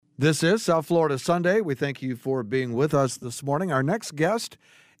This is South Florida Sunday. We thank you for being with us this morning. Our next guest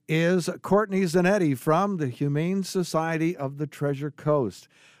is Courtney Zanetti from the Humane Society of the Treasure Coast.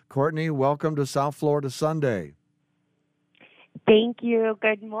 Courtney, welcome to South Florida Sunday. Thank you.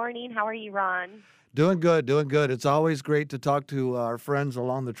 Good morning. How are you, Ron? Doing good, doing good. It's always great to talk to our friends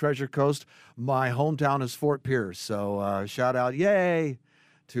along the Treasure Coast. My hometown is Fort Pierce, so shout out, yay,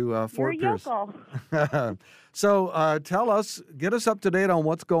 to Fort Pierce. You're a yokel. So tell us, get us up to date on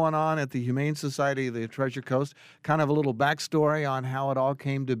what's going on at the Humane Society of the Treasure Coast, kind of a little backstory on how it all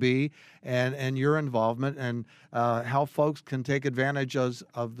came to be and your involvement and how folks can take advantage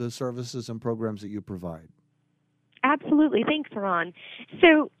of the services and programs that you provide. Absolutely. Thanks, Ron.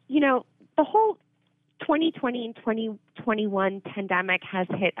 So, the whole 2020 and 2021 pandemic has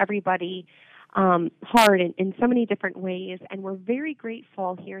hit everybody hard in so many different ways, and we're very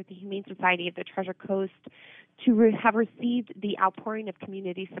grateful here at the Humane Society of the Treasure Coast to have received the outpouring of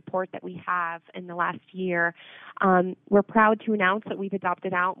community support that we have in the last year. We're proud to announce that we've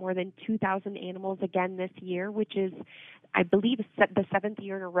adopted out more than 2,000 animals again this year, which is, I believe, the seventh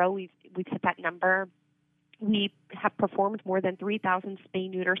year in a row we've hit that number. We have performed more than 3,000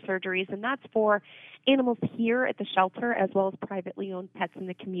 spay-neuter surgeries, and that's for animals here at the shelter as well as privately owned pets in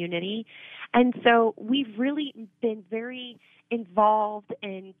the community. And so we've really been very involved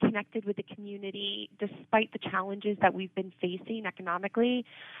and connected with the community despite the challenges that we've been facing economically.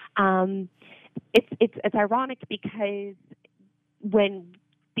 It's ironic because when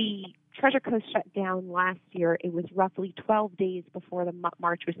the Treasure Coast shut down last year, it was roughly 12 days before the Mutt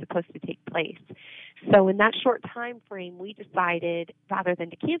March was supposed to take place. So in that short time frame, we decided rather than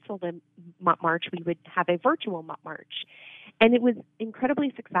to cancel the Mutt March, we would have a virtual Mutt March. And it was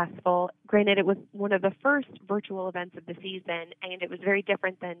incredibly successful. Granted, it was one of the first virtual events of the season, and it was very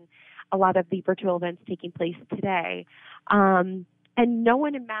different than a lot of the virtual events taking place today. And no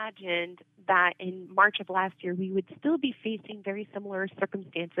one imagined that in March of last year, we would still be facing very similar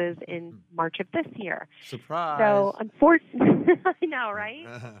circumstances in March of this year. Surprise. So, unfortunately, I know, right?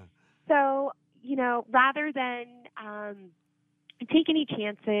 So, rather than take any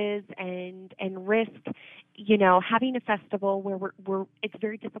chances and risk, having a festival where it's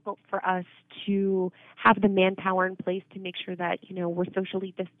very difficult for us to have the manpower in place to make sure that, we're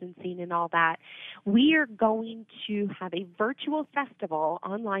socially distancing and all that. We are going to have a virtual festival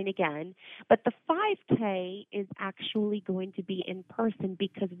online again, but the 5K is actually going to be in person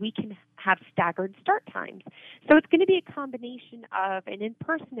because we can have staggered start times. So it's going to be a combination of an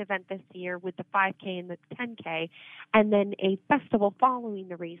in-person event this year with the 5K and the 10K, and then a festival following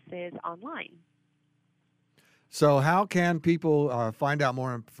the races online. So how can people find out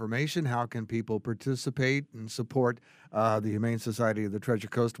more information? How can people participate and support the Humane Society of the Treasure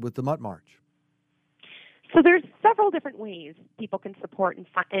Coast with the Mutt March? So there's several different ways people can support,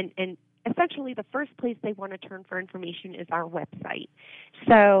 and essentially the first place they want to turn for information is our website.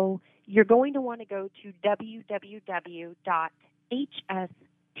 So you're going to want to go to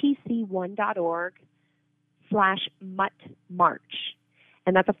www.hstc1.org/muttmarch,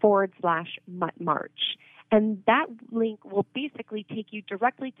 and that's a /muttmarch. And that link will basically take you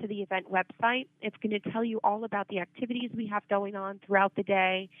directly to the event website. It's going to tell you all about the activities we have going on throughout the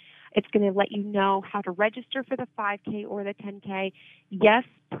day. It's going to let you know how to register for the 5K or the 10K. Yes,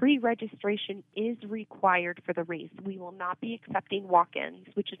 pre-registration is required for the race. We will not be accepting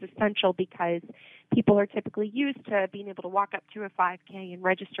walk-ins, which is essential because people are typically used to being able to walk up to a 5K and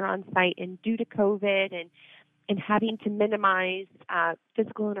register on site. And due to COVID and having to minimize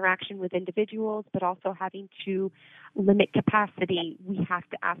physical interaction with individuals, but also having to limit capacity, we have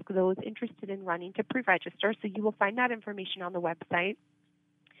to ask those interested in running to pre-register. So you will find that information on the website.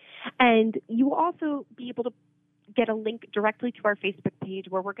 And you will also be able to get a link directly to our Facebook page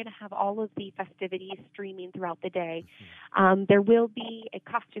where we're going to have all of the festivities streaming throughout the day. There will be a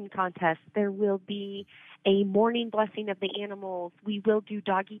costume contest. There will be a morning blessing of the animals. We will do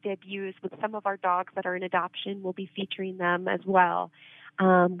doggy debuts with some of our dogs that are in adoption. We'll be featuring them as well.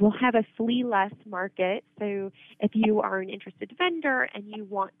 We'll have a flea-less market, so if you are an interested vendor and you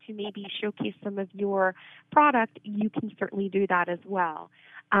want to maybe showcase some of your product, you can certainly do that as well.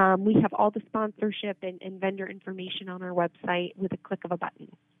 We have all the sponsorship and vendor information on our website with a click of a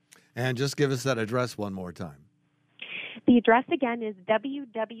button. And just give us that address one more time. The address again is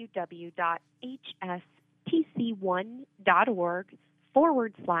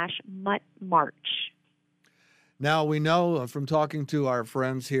www.hstc1.org/muttmarch. Now, we know from talking to our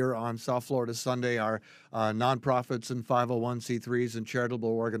friends here on South Florida Sunday, our nonprofits and 501c3s and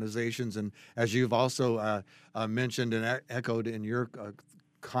charitable organizations, and as you've also mentioned and echoed in your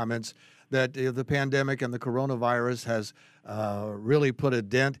comments, that the pandemic and the coronavirus has really put a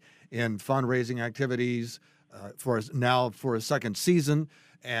dent in fundraising activities for a second season.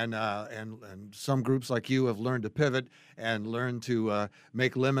 And some groups like you have learned to pivot and learned to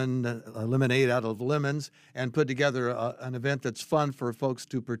make lemonade out of lemons and put together an event that's fun for folks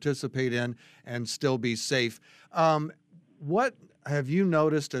to participate in and still be safe. What have you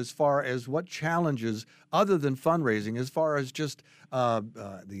noticed as far as what challenges, other than fundraising, as far as just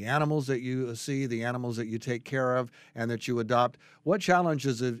the animals that you see, the animals that you take care of and that you adopt? What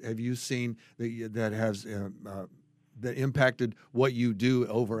challenges have you seen that impacted what you do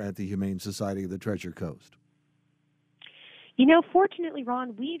over at the Humane Society of the Treasure Coast? Fortunately,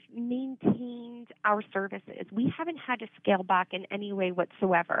 Ron, we've maintained our services. We haven't had to scale back in any way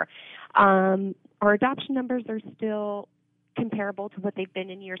whatsoever. Our adoption numbers are still comparable to what they've been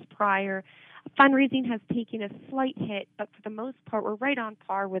in years prior. Fundraising has taken a slight hit, but for the most part, we're right on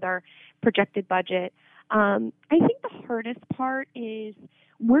par with our projected budget. I think the hardest part is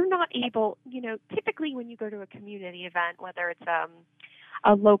we're not able, typically when you go to a community event, whether it's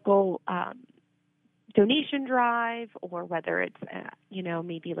a local donation drive or whether it's,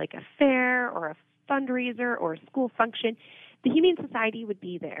 maybe like a fair or a fundraiser or a school function, the Humane Society would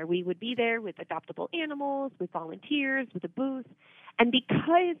be there. We would be there with adoptable animals, with volunteers, with a booth. And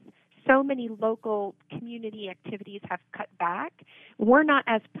because so many local community activities have cut back, we're not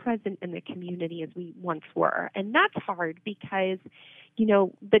as present in the community as we once were. And that's hard because,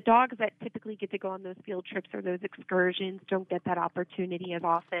 the dogs that typically get to go on those field trips or those excursions don't get that opportunity as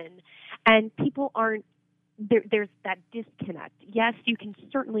often. And people aren't, there's that disconnect. Yes, you can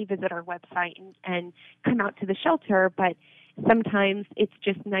certainly visit our website and come out to the shelter, but sometimes it's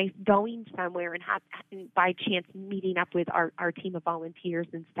just nice going somewhere and by chance meeting up with our team of volunteers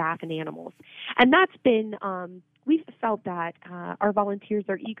and staff and animals. And that's been, we've felt that our volunteers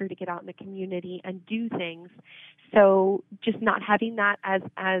are eager to get out in the community and do things. So just not having that as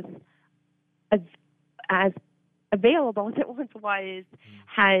available as it once was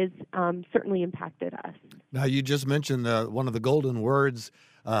has certainly impacted us. Now, you just mentioned one of the golden words,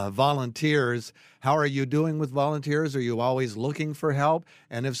 volunteers. How are you doing with volunteers? Are you always looking for help?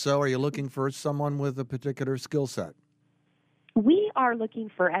 And if so, are you looking for someone with a particular skill set? We are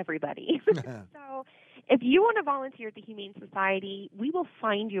looking for everybody. So if you want to volunteer at the Humane Society, we will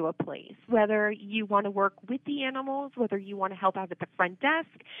find you a place, whether you want to work with the animals, whether you want to help out at the front desk,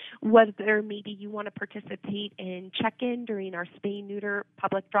 whether maybe you want to participate in check-in during our spay-neuter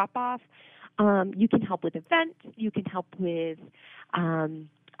public drop-off. You can help with events. You can help with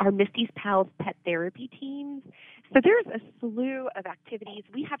our Misty's Pals pet therapy teams. So there's a slew of activities.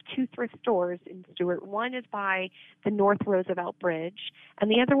 We have 2 thrift stores in Stewart. One is by the North Roosevelt Bridge, and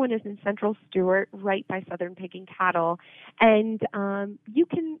the other one is in Central Stewart, right by Southern Pig and Cattle. And you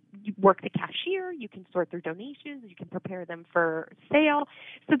can work the cashier. You can sort their donations. You can prepare them for sale.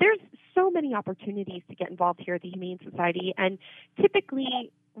 So there's so many opportunities to get involved here at the Humane Society. And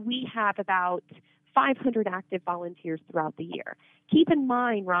typically, we have about 500 active volunteers throughout the year. Keep in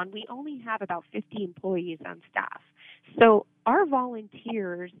mind, Ron, we only have about 50 employees on staff. So our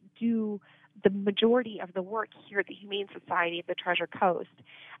volunteers do the majority of the work here at the Humane Society of the Treasure Coast.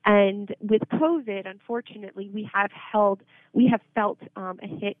 And with COVID, unfortunately, we have felt a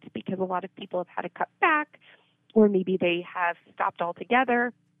hit because a lot of people have had to cut back, or maybe they have stopped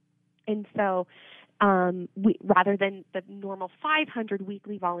altogether. And so rather than the normal 500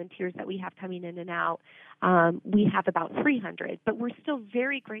 weekly volunteers that we have coming in and out, we have about 300. But we're still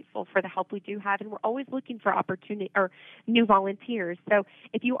very grateful for the help we do have, and we're always looking for opportunity or new volunteers. So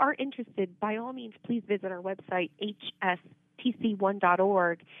if you are interested, by all means, please visit our website,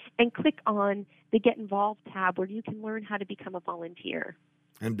 hstc1.org, and click on the Get Involved tab where you can learn how to become a volunteer.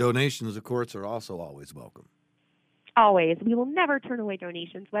 And donations, of course, are also always welcome. Always. We will never turn away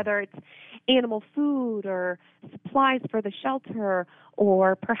donations, whether it's animal food or supplies for the shelter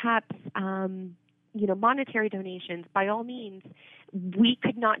or perhaps, monetary donations. By all means, we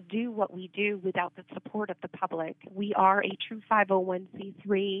could not do what we do without the support of the public. We are a true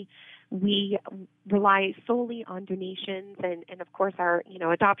 501c3. We rely solely on donations and of course, our,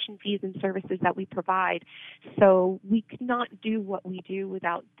 adoption fees and services that we provide. So we could not do what we do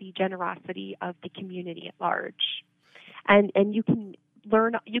without the generosity of the community at large. And you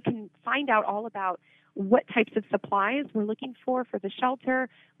can find out all about what types of supplies we're looking for the shelter.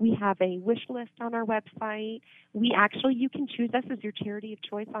 We have a wish list on our website. You can choose us as your charity of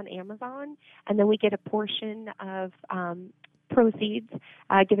choice on Amazon, and then we get a portion of proceeds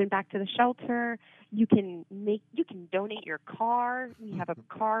given back to the shelter. You can donate your car. We have a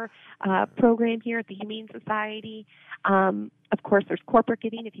car program here at the Humane Society. Of course, there's corporate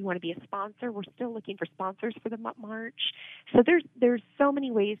giving if you want to be a sponsor. We're still looking for sponsors for the Mutt March. So there's so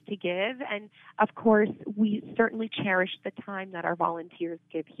many ways to give, and of course, we certainly cherish the time that our volunteers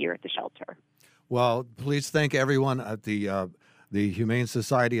give here at the shelter. Well, please thank everyone at the Humane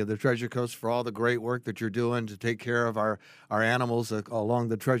Society of the Treasure Coast for all the great work that you're doing to take care of our animals along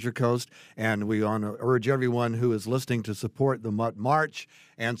the Treasure Coast. And we want to urge everyone who is listening to support the Mutt March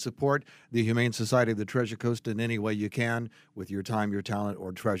and support the Humane Society of the Treasure Coast in any way you can with your time, your talent,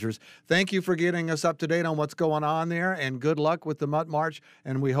 or treasures. Thank you for getting us up to date on what's going on there, and good luck with the Mutt March.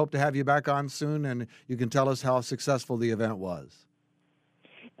 And we hope to have you back on soon, and you can tell us how successful the event was.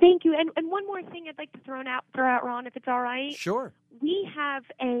 Thank you. And one more thing I'd like to throw out, Ron, if it's all right. Sure. We have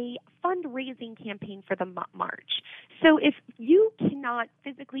a fundraising campaign for the Mutt March. So if you cannot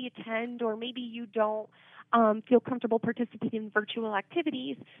physically attend, or maybe you don't feel comfortable participating in virtual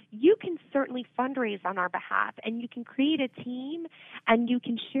activities, you can certainly fundraise on our behalf, and you can create a team, and you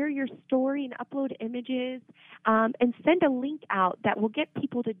can share your story and upload images, and send a link out that will get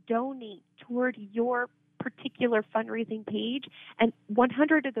people to donate toward your particular fundraising page, and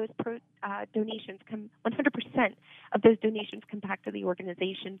 100% of those donations come back to the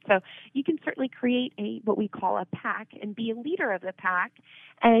organization. So you can certainly create what we call a PAC and be a leader of the PAC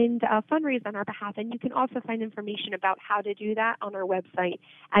and fundraise on our behalf. And you can also find information about how to do that on our website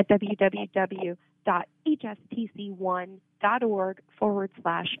at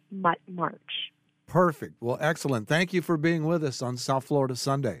www.hstc1.org/Mutt March. Perfect. Well, excellent. Thank you for being with us on South Florida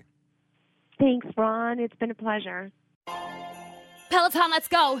Sunday. Thanks, Ron. It's been a pleasure. Peloton, let's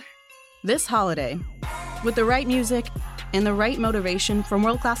go. This holiday, with the right music and the right motivation from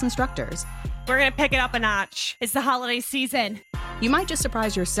world-class instructors, we're going to pick it up a notch. It's the holiday season. You might just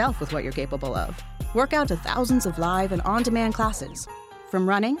surprise yourself with what you're capable of. Work out to thousands of live and on-demand classes, from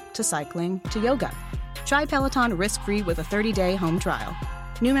running to cycling to yoga. Try Peloton risk-free with a 30-day home trial.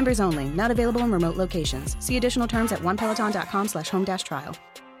 New members only, not available in remote locations. See additional terms at onepeloton.com/home-trial.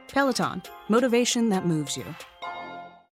 Peloton, motivation that moves you.